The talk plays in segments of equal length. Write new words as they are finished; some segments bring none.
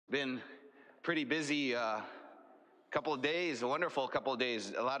Been pretty busy couple of days, a wonderful couple of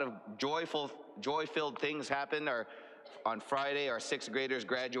days. A lot of joy-filled things happened. On Friday, our sixth graders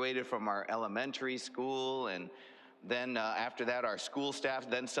graduated from our elementary school, and then after that, our school staff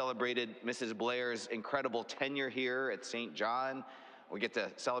then celebrated Mrs. Blair's incredible tenure here at St. John. We get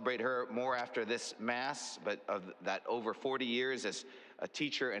to celebrate her more after this Mass, but of that over 40 years as a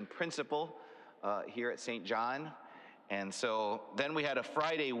teacher and principal here at St. John. And so then we had a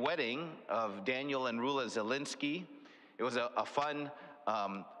Friday wedding of Daniel and Rula Zielinski. It was a fun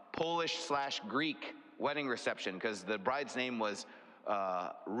Polish/Greek wedding reception because the bride's name was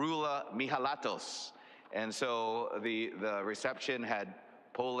Rula Mihalatos. And so the reception had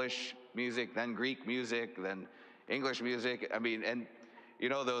Polish music, then Greek music, then English music. I mean, and you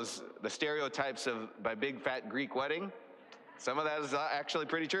know the stereotypes of my big fat Greek wedding, some of that is actually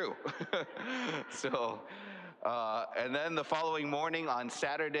pretty true. So, and then the following morning on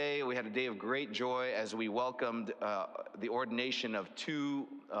Saturday, we had a day of great joy as we welcomed the ordination of two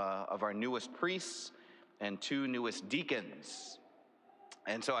of our newest priests and two newest deacons.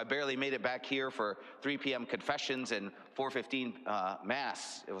 And so I barely made it back here for 3 p.m. confessions and 4:15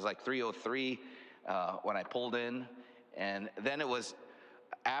 Mass. It was like 3:03 when I pulled in. And then it was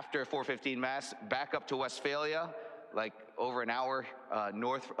after 4:15 Mass, back up to Westphalia, like over an hour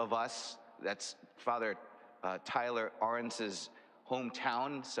north of us. That's Father Tyler Arns's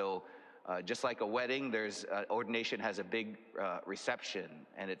hometown. So just like a wedding, there's ordination has a big reception,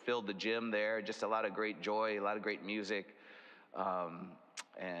 and it filled the gym there. Just a lot of great joy, a lot of great music,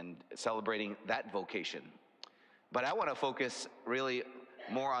 and celebrating that vocation. But I want to focus really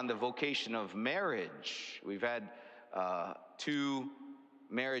more on the vocation of marriage. We've had two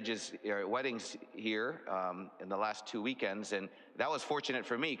marriages or weddings here in the last 2 weekends, and that was fortunate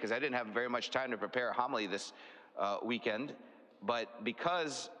for me because I didn't have very much time to prepare a homily this weekend. But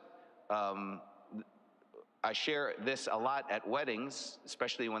because I share this a lot at weddings,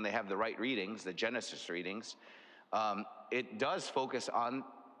 especially when they have the right readings, the Genesis readings, it does focus on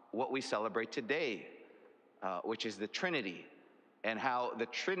what we celebrate today, which is the Trinity, and how the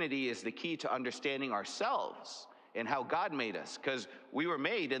Trinity is the key to understanding ourselves and how God made us, because we were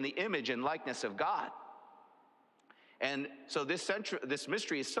made in the image and likeness of God. And so this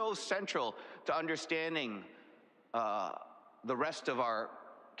mystery is so central to understanding the rest of our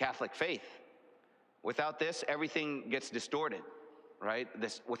Catholic faith. Without this, everything gets distorted, right?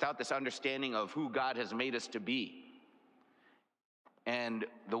 Without this understanding of who God has made us to be. And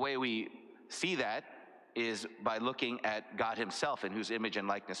the way we see that is by looking at God himself, in whose image and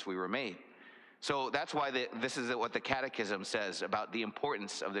likeness we were made. So that's why this is what the Catechism says about the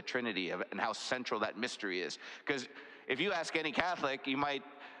importance of the Trinity and how central that mystery is. Because if you ask any Catholic, you might,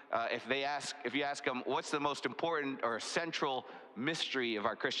 if you ask them, what's the most important or central mystery of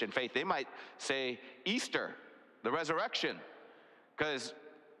our Christian faith, they might say Easter, the resurrection, because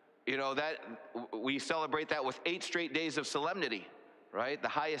you know that we celebrate that with 8 straight days of solemnity, right? The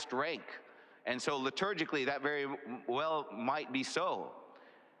highest rank, and so liturgically that very well might be so.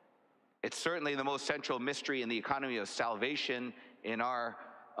 It's certainly the most central mystery in the economy of salvation in our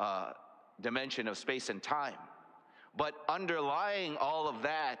dimension of space and time. But underlying all of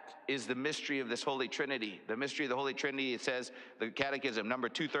that is the mystery of this Holy Trinity. The mystery of the Holy Trinity, it says, the Catechism, number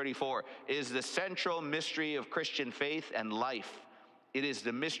 234, is the central mystery of Christian faith and life. It is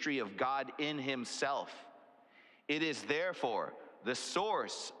the mystery of God in himself. It is therefore the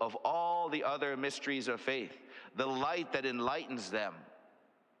source of all the other mysteries of faith, the light that enlightens them.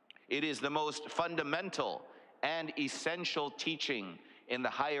 It is the most fundamental and essential teaching in the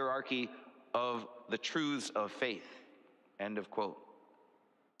hierarchy of the truths of faith. End of quote.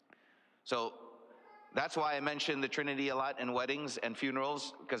 So that's why I mention the Trinity a lot in weddings and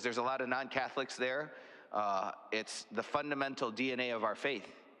funerals, because there's a lot of non-Catholics there. It's the fundamental DNA of our faith.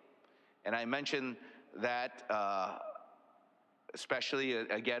 And I mention that especially,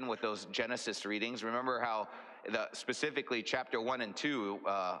 again, with those Genesis readings. Remember how specifically chapter 1 and 2,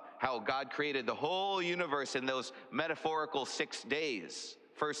 how God created the whole universe in those metaphorical 6 days,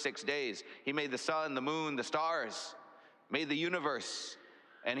 first 6 days. He made the sun, the moon, the stars, made the universe.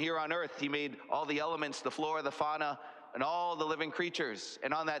 And here on earth, he made all the elements, the flora, the fauna, and all the living creatures.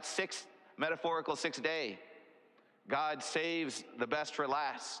 And on that metaphorical sixth day, God saves the best for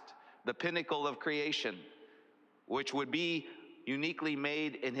last, the pinnacle of creation, which would be uniquely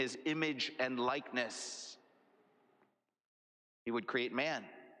made in his image and likeness. He would create man.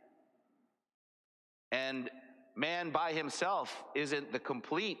 And man by himself isn't the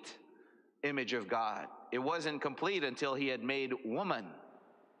complete image of God. It wasn't complete until he had made woman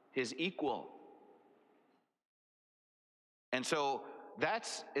his equal. And so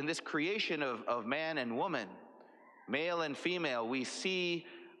that's in this creation of man and woman, male and female, we see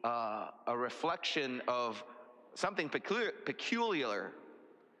a reflection of something peculiar.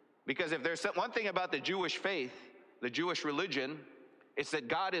 Because if there's one thing about the Jewish faith, the Jewish religion, it's that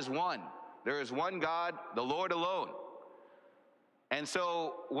God is one. There is one God, the Lord alone. And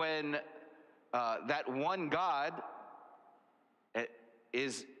so when that one God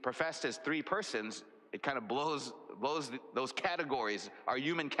is professed as three persons, it kind of blows those categories, our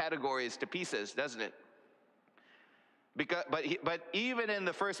human categories, to pieces, doesn't it? But even in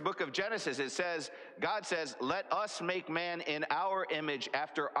the first book of Genesis, it says, God says, let us make man in our image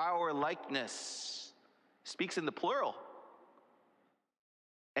after our likeness. Speaks in the plural.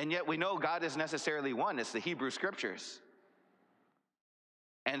 And yet we know God is necessarily one. It's the Hebrew Scriptures.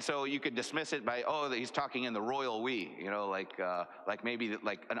 And so you could dismiss it by, oh, he's talking in the royal we, like maybe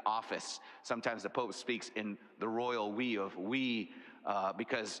like an office. Sometimes the Pope speaks in the royal we of we,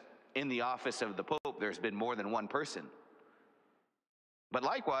 because in the office of the Pope, there's been more than one person. But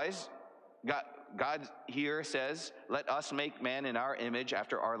likewise, God here says, let us make man in our image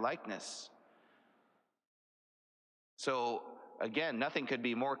after our likeness. So again, nothing could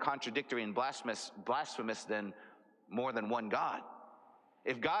be more contradictory and blasphemous than more than one God.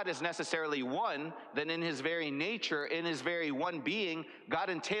 If God is necessarily one, then in his very nature, in his very one being,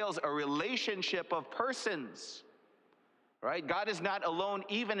 God entails a relationship of persons, right? God is not alone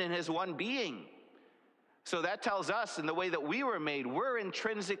even in his one being. So that tells us, in the way that we were made, we're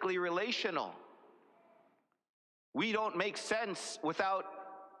intrinsically relational. We don't make sense without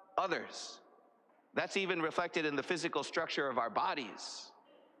others. That's even reflected in the physical structure of our bodies.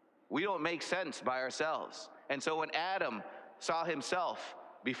 We don't make sense by ourselves. And so when Adam saw himself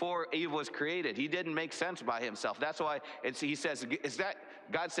before Eve was created, he didn't make sense by himself. That's why he says,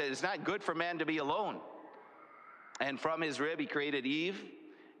 God said, it's not good for man to be alone. And from his rib, he created Eve.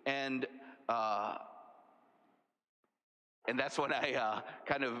 And that's when I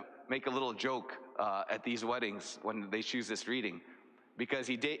kind of make a little joke at these weddings when they choose this reading. Because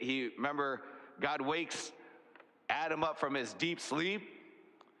remember, God wakes Adam up from his deep sleep,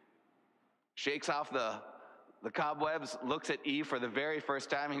 shakes off the cobwebs, looks at Eve for the very first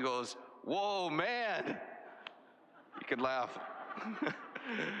time, and goes, whoa, man. You could laugh.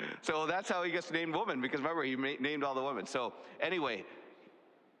 So that's how he gets named woman, because remember, he named all the women. So anyway,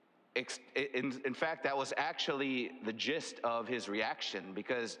 in fact, that was actually the gist of his reaction,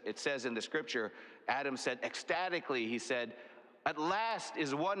 because it says in the scripture, Adam said ecstatically, he said, at last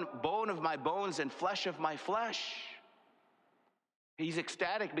is one bone of my bones and flesh of my flesh. He's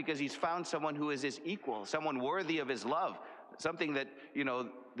ecstatic because he's found someone who is his equal, someone worthy of his love, something that,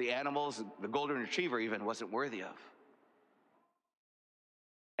 the animals, the golden retriever even wasn't worthy of.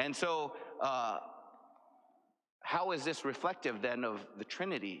 And so, how is this reflective then of the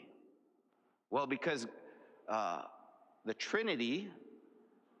Trinity? Well, because the Trinity,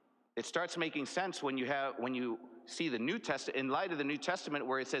 it starts making sense when you see the New Testament, in light of the New Testament,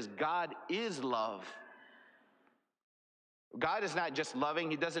 where it says God is love. God is not just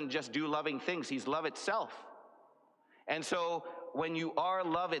loving. He doesn't just do loving things. He's love itself. And so when you are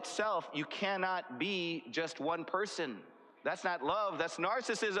love itself, you cannot be just one person. That's not love. That's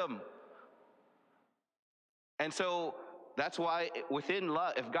narcissism. And so that's why within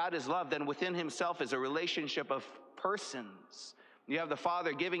love, if God is love, then within himself is a relationship of persons. You have the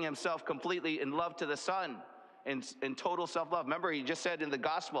Father giving himself completely in love to the Son, in total self-love. Remember, he just said in the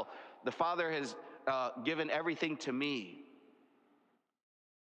gospel, the Father has given everything to me.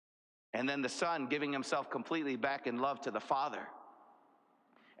 And then the Son giving himself completely back in love to the Father.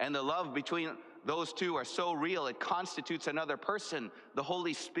 And the love between those two are so real, it constitutes another person, the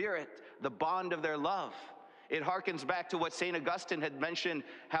Holy Spirit, the bond of their love. It harkens back to what St. Augustine had mentioned,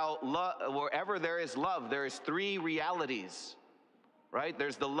 how wherever there is love, there is three realities, right?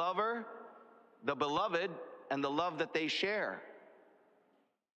 There's the lover, the beloved, and the love that they share.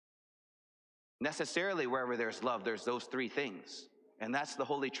 Necessarily, wherever there's love, there's those three things. And that's the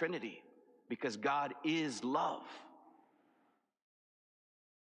Holy Trinity, because God is love.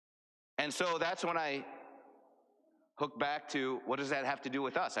 And so that's when I hook back to, what does that have to do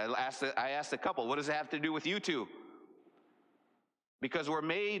with us? I asked the couple, what does it have to do with you two? Because we're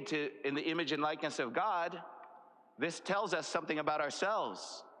made in the image and likeness of God. This tells us something about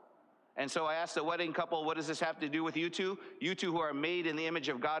ourselves. And so I asked the wedding couple, what does this have to do with you two? You two who are made in the image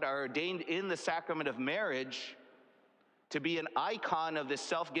of God are ordained in the sacrament of marriage to be an icon of this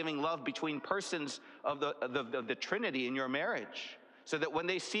self-giving love between persons of the Trinity in your marriage. So that when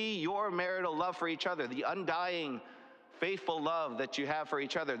they see your marital love for each other, the undying, faithful love that you have for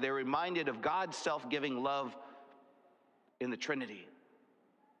each other, they're reminded of God's self-giving love in the Trinity.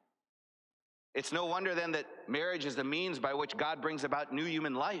 It's no wonder then that marriage is the means by which God brings about new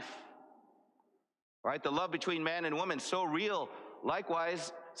human life. Right? The love between man and woman, so real.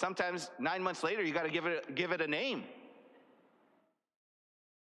 Likewise, sometimes 9 months later, you got to give it a name.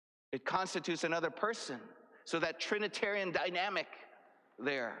 It constitutes another person. So that Trinitarian dynamic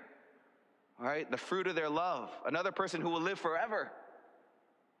there, all right, the fruit of their love, another person who will live forever.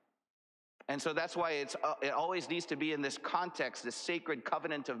 And so that's why it always needs to be in this context, this sacred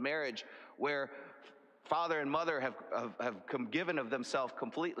covenant of marriage, where father and mother have given of themselves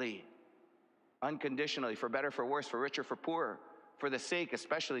completely, unconditionally, for better, for worse, for richer, for poorer, for the sake,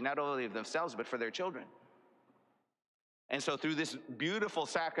 especially, not only of themselves, but for their children. And so through this beautiful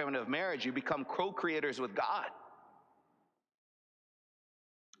sacrament of marriage, you become co-creators with God.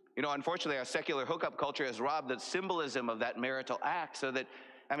 You know, unfortunately, our secular hookup culture has robbed the symbolism of that marital act so that,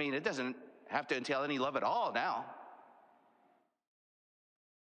 I mean, it doesn't have to entail any love at all now.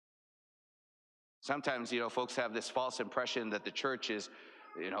 Sometimes, you know, folks have this false impression that the church is,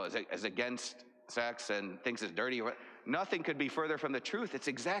 you know, is against sex and thinks it's dirty. Nothing could be further from the truth. It's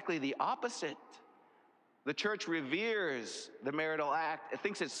exactly the opposite. The church reveres the marital act. It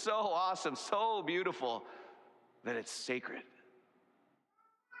thinks it's so awesome, so beautiful, that it's sacred.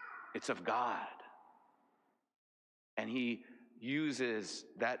 It's of God. And he uses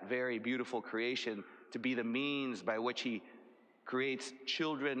that very beautiful creation to be the means by which he creates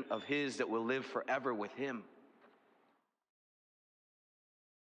children of his that will live forever with him.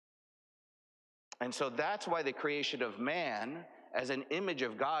 And so that's why the creation of man as an image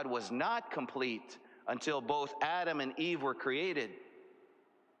of God was not complete until both Adam and Eve were created.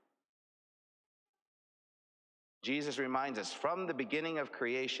 Jesus reminds us, from the beginning of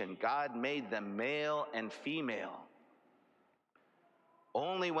creation, God made them male and female.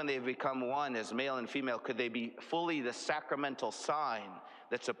 Only when they've become one as male and female could they be fully the sacramental sign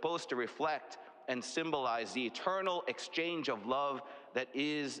that's supposed to reflect and symbolize the eternal exchange of love that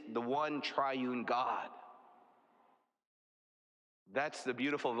is the one triune God. That's the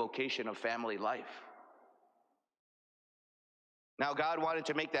beautiful vocation of family life. Now, God wanted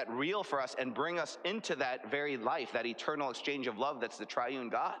to make that real for us and bring us into that very life, that eternal exchange of love that's the triune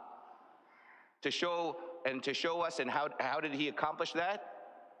God. To show us, and how did he accomplish that?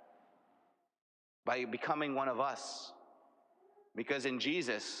 By becoming one of us. Because in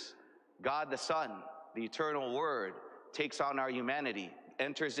Jesus, God the Son, the eternal Word, takes on our humanity,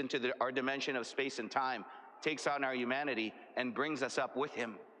 enters into our dimension of space and time, takes on our humanity, and brings us up with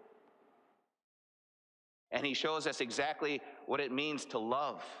him. And he shows us exactly what it means to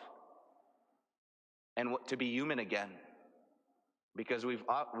love and to be human again. Because we've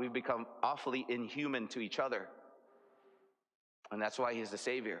become awfully inhuman to each other. And that's why he's the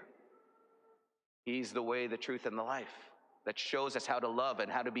Savior. He's the way, the truth, and the life that shows us how to love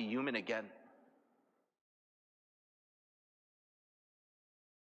and how to be human again.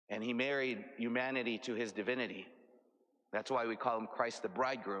 And he married humanity to his divinity. That's why we call him Christ the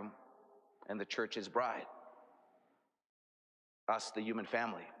bridegroom and the church his bride. Us, the human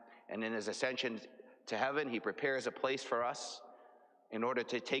family. And in his ascension to heaven, he prepares a place for us in order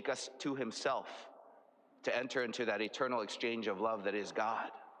to take us to himself, to enter into that eternal exchange of love that is God,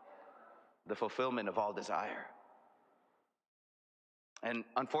 the fulfillment of all desire. And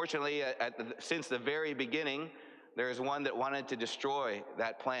unfortunately, since the very beginning, there is one that wanted to destroy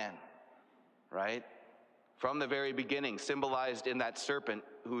that plan, right? From the very beginning, symbolized in that serpent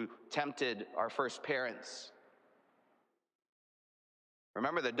who tempted our first parents.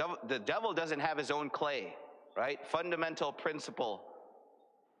 Remember, the devil doesn't have his own clay, right? Fundamental principle,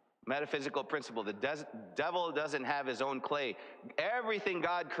 metaphysical principle. The devil doesn't have his own clay. Everything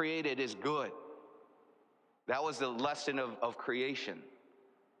God created is good. That was the lesson of creation.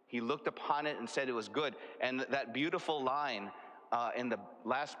 He looked upon it and said it was good. And that beautiful line in the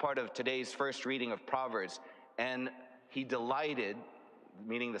last part of today's first reading of Proverbs, and he delighted,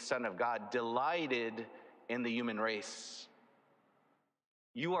 meaning the Son of God, delighted in the human race.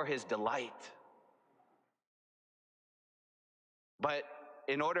 You are his delight. But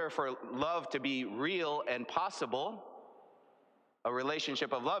in order for love to be real and possible, a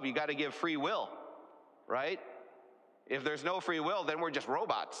relationship of love, you got to give free will, right? If there's no free will, then we're just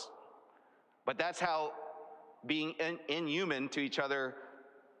robots. But that's how being inhuman to each other,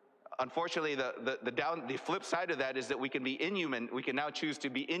 unfortunately, the flip side of that is that we can be inhuman. We can now choose to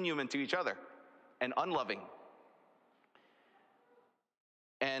be inhuman to each other and unloving.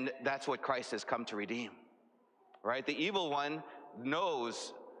 And that's what Christ has come to redeem, right? The evil one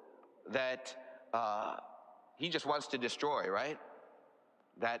knows that he just wants to destroy, right?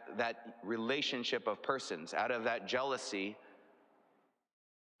 That relationship of persons. Out of that jealousy,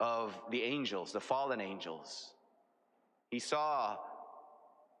 of the angels, the fallen angels. He saw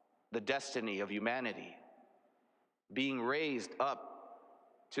the destiny of humanity being raised up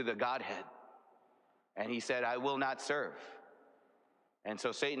to the Godhead. And he said, I will not serve. And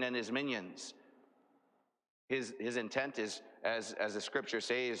so Satan and his minions, his intent is, as the scripture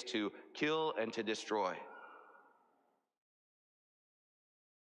says, to kill and to destroy.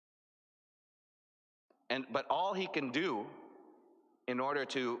 But all he can do in order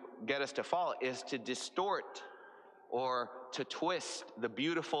to get us to fall is to distort or to twist the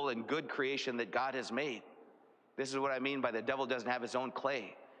beautiful and good creation that God has made. This is what I mean by the devil doesn't have his own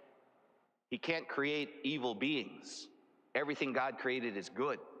clay. He can't create evil beings. Everything God created is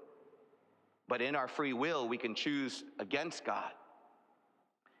good. But in our free will, we can choose against God.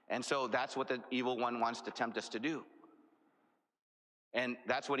 And so that's what the evil one wants to tempt us to do. And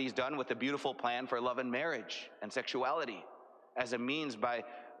that's what he's done with the beautiful plan for love and marriage and sexuality as a means by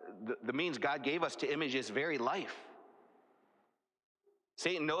the means God gave us to image his very life.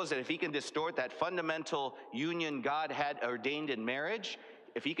 Satan knows that if he can distort that fundamental union God had ordained in marriage,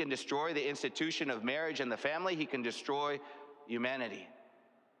 if he can destroy the institution of marriage and the family, he can destroy humanity.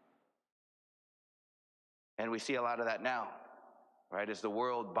 And we see a lot of that now, right? As the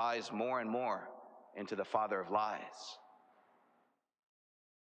world buys more and more into the father of lies.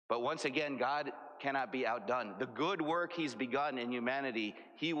 But once again, God cannot be outdone. The good work he's begun in humanity,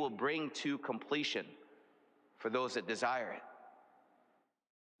 he will bring to completion for those that desire it,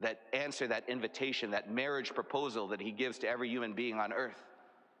 that answer that invitation, that marriage proposal that he gives to every human being on earth.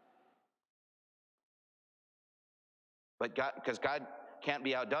 But God, because God can't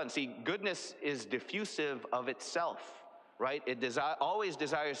be outdone. See, goodness is diffusive of itself, right? It always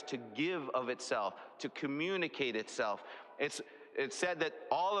desires to give of itself, to communicate itself. It's said that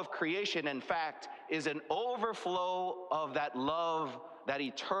all of creation, in fact, is an overflow of that love, that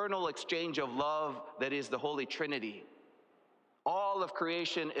eternal exchange of love that is the Holy Trinity. All of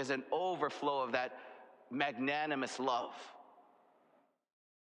creation is an overflow of that magnanimous love.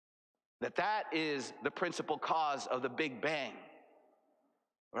 That is the principal cause of the Big Bang,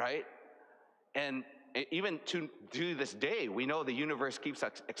 right? And even to this day, we know the universe keeps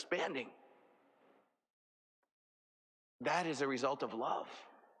expanding. That is a result of love.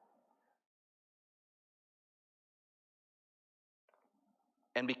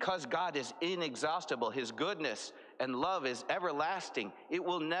 And because God is inexhaustible, his goodness and love is everlasting. It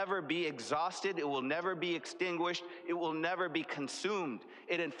will never be exhausted. It will never be extinguished. It will never be consumed.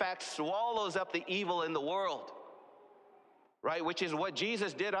 It, in fact, swallows up the evil in the world, right? Which is what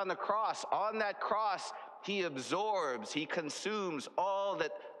Jesus did on the cross. On that cross, he absorbs, he consumes all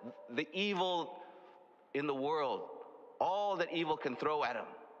that the evil in the world, all that evil can throw at him.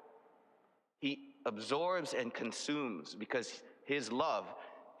 He absorbs and consumes because his love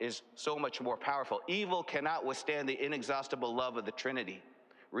is so much more powerful. Evil cannot withstand the inexhaustible love of the Trinity,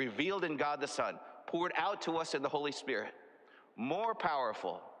 revealed in God the Son, poured out to us in the Holy Spirit. More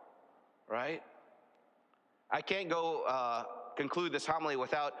powerful, right? I can't go conclude this homily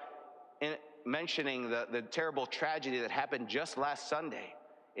without mentioning the terrible tragedy that happened just last Sunday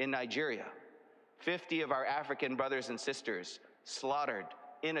in Nigeria. 50 of our African brothers and sisters slaughtered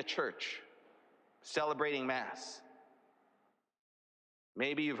in a church, celebrating Mass.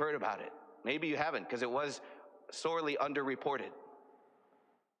 Maybe you've heard about it. Maybe you haven't, because it was sorely underreported.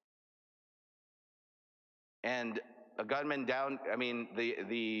 And a gunman down,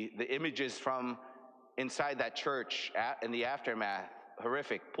 the images from inside that church in the aftermath,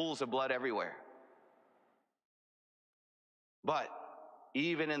 horrific, pools of blood everywhere. But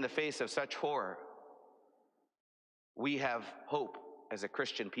even in the face of such horror, we have hope as a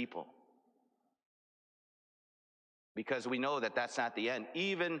Christian people. Because we know that that's not the end.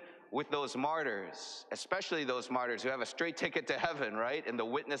 Even with those martyrs, especially those martyrs who have a straight ticket to heaven, right, in the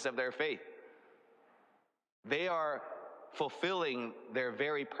witness of their faith, they are fulfilling their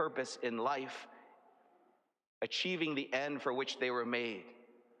very purpose in life, achieving the end for which they were made,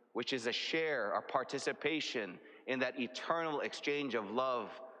 which is a share, a participation in that eternal exchange of love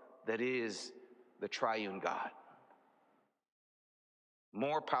that is the triune God.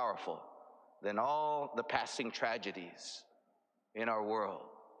 More powerful than all the passing tragedies in our world,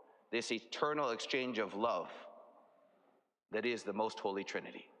 this eternal exchange of love that is the most holy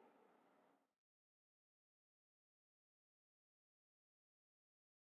Trinity.